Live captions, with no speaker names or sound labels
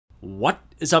What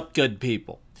is up, good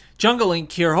people? Jungle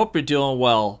Inc. here, hope you're doing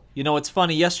well. You know, it's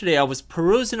funny, yesterday I was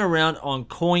perusing around on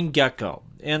CoinGecko,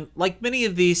 and like many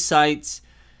of these sites,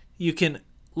 you can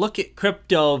look at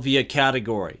crypto via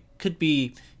category. Could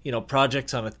be,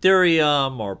 projects on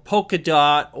Ethereum or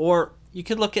Polkadot, or you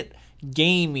could look at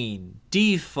gaming,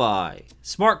 DeFi,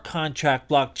 smart contract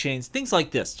blockchains, things like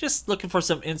this. Just looking for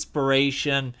some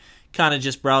inspiration, kind of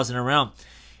just browsing around.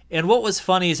 And what was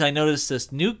funny is I noticed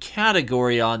this new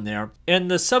category on there,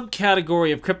 and the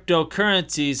subcategory of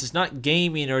cryptocurrencies is not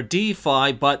gaming or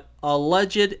DeFi, but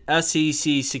alleged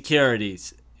SEC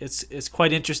securities. It's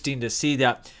quite interesting to see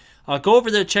that. Go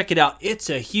over there, check it out. It's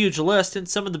a huge list, and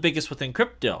some of the biggest within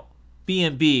crypto.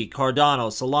 BNB, Cardano,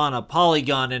 Solana,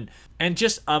 Polygon, and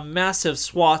just a massive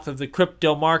swath of the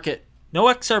crypto market. No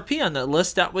XRP on that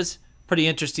list. That was pretty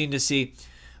interesting to see.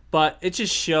 But it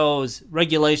just shows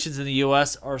regulations in the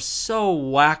U.S. are so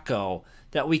wacko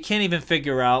that we can't even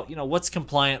figure out, what's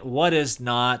compliant, what is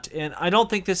not. And I don't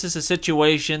think this is a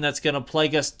situation that's going to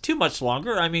plague us too much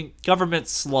longer. I mean,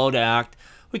 government's slow to act.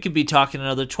 We could be talking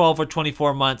another 12 or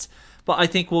 24 months. But I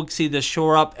think we'll see this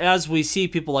shore up as we see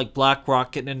people like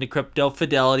BlackRock getting into crypto,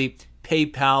 Fidelity,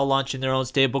 PayPal launching their own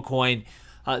stablecoin.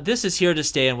 This is here to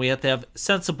stay, and we have to have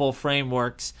sensible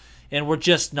frameworks. And we're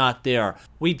just not there.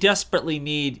 We desperately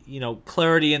need,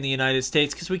 clarity in the United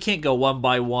States because we can't go one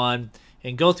by one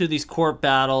and go through these court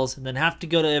battles and then have to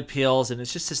go to appeals. And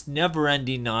it's just this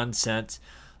never-ending nonsense.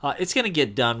 It's going to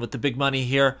get done with the big money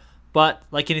here. But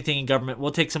like anything in government, will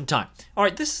take some time. All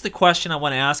right, this is the question I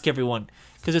want to ask everyone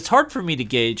because it's hard for me to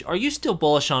gauge. Are you still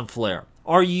bullish on FLR?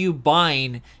 Are you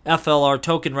buying FLR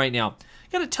token right now?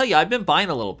 I got to tell you, I've been buying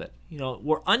a little bit.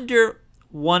 We're under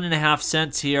 1.5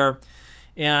 cents here.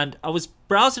 And I was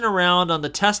browsing around on the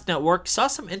test network, saw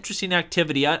some interesting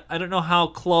activity. I don't know how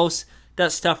close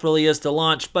that stuff really is to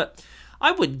launch, but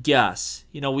I would guess,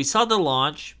 we saw the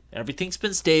launch, everything's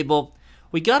been stable.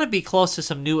 We got to be close to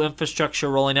some new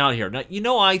infrastructure rolling out here.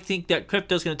 Now, I think that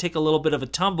crypto is going to take a little bit of a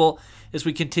tumble as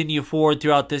we continue forward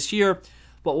throughout this year.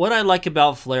 But what I like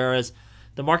about FLR is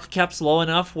the market cap's low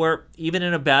enough where even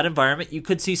in a bad environment, you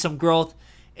could see some growth.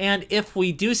 And if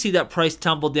we do see that price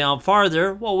tumble down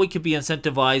farther, well, we could be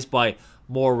incentivized by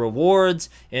more rewards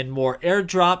and more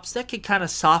airdrops. That could kind of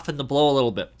soften the blow a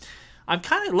little bit. I'm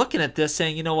kind of looking at this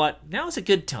saying, you know what, now is a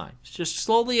good time. Just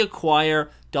slowly acquire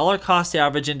dollar cost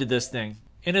average into this thing.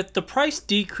 And if the price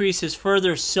decreases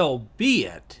further, so be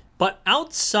it. But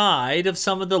outside of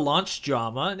some of the launch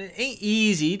drama, and it ain't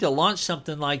easy to launch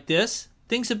something like this,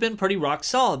 things have been pretty rock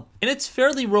solid. And it's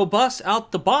fairly robust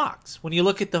out the box when you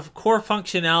look at the core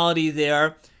functionality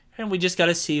there, and we just got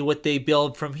to see what they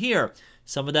build from here.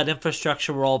 Some of that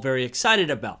infrastructure we're all very excited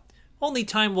about. Only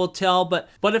time will tell, but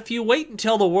if you wait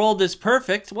until the world is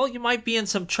perfect, well, you might be in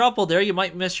some trouble there. You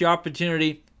might miss your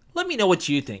opportunity. Let me know what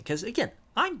you think, because again,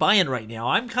 I'm buying right now.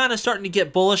 I'm kind of starting to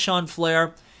get bullish on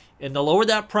FLR, and the lower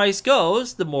that price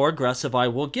goes, the more aggressive I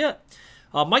will get.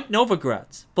 Mike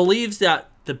Novogratz believes that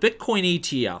the Bitcoin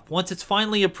ETF, once it's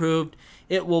finally approved,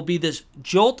 it will be this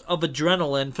jolt of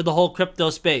adrenaline for the whole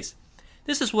crypto space.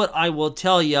 This is what I will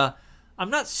tell you. I'm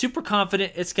not super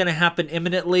confident it's going to happen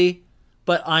imminently,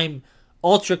 but I'm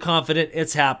ultra confident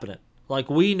it's happening. Like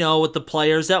we know with the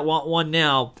players that want one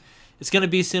now, it's going to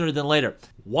be sooner than later.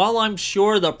 While I'm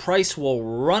sure the price will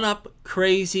run up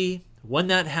crazy when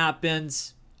that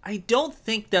happens, I don't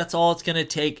think that's all it's going to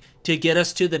take to get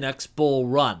us to the next bull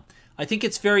run. I think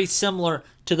it's very similar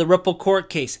to the Ripple court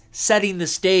case, setting the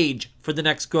stage for the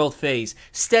next growth phase,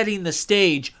 setting the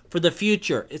stage for the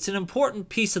future. It's an important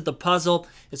piece of the puzzle.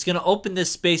 It's going to open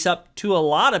this space up to a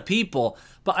lot of people,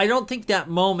 but I don't think that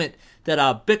moment that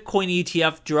a Bitcoin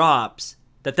ETF drops,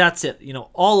 that's it.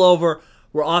 All over,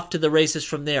 we're off to the races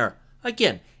from there.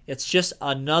 Again, it's just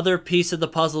another piece of the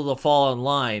puzzle to fall in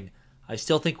line. I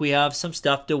still think we have some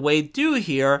stuff to wade through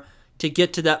here to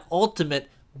get to that ultimate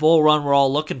bull run we're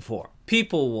all looking for.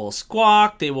 People will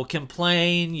squawk, they will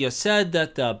complain. You said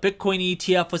that the Bitcoin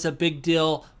ETF was a big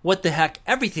deal. What the heck?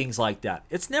 Everything's like that.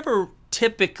 It's never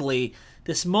typically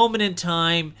this moment in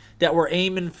time that we're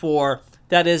aiming for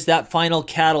that is that final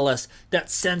catalyst that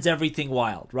sends everything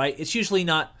wild, right? It's usually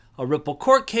not a Ripple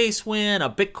court case win, a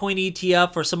Bitcoin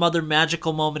ETF, or some other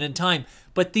magical moment in time.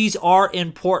 But these are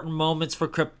important moments for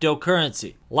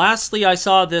cryptocurrency. Lastly, I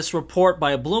saw this report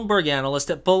by a Bloomberg analyst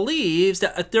that believes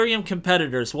that Ethereum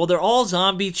competitors, well, they're all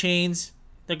zombie chains.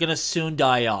 They're going to soon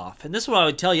die off. And this is what I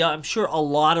would tell you. I'm sure a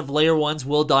lot of layer ones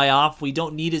will die off. We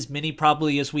don't need as many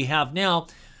probably as we have now.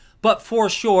 But for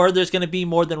sure, there's going to be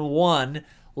more than one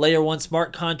layer one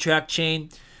smart contract chain.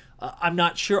 I'm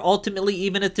not sure ultimately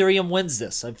even Ethereum wins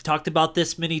this. I've talked about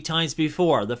this many times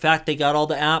before. The fact they got all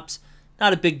the apps,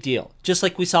 not a big deal. Just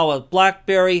like we saw with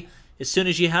BlackBerry, as soon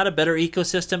as you had a better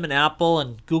ecosystem in Apple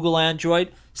and Google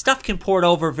Android, stuff can port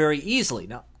over very easily.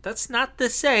 Now, that's not to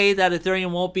say that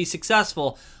Ethereum won't be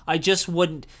successful. I just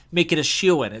wouldn't make it a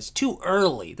shoo-in. It's too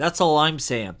early. That's all I'm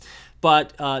saying.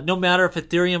 But no matter if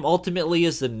Ethereum ultimately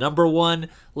is the #1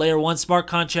 layer 1 smart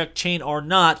contract chain or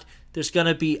not, there's going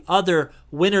to be other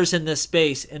winners in this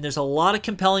space. And there's a lot of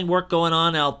compelling work going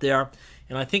on out there.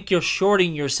 And I think you're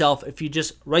shorting yourself if you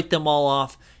just write them all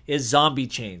off as zombie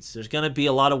chains. There's going to be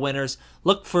a lot of winners.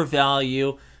 Look for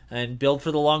value and build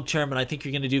for the long term. And I think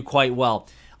you're going to do quite well.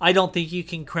 I don't think you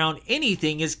can crown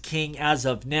anything as king as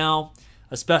of now,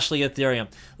 especially Ethereum.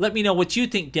 Let me know what you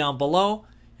think down below.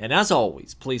 And as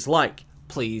always, please like,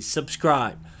 please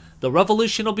subscribe. The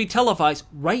revolution will be televised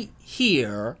right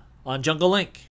here on Jungle Link.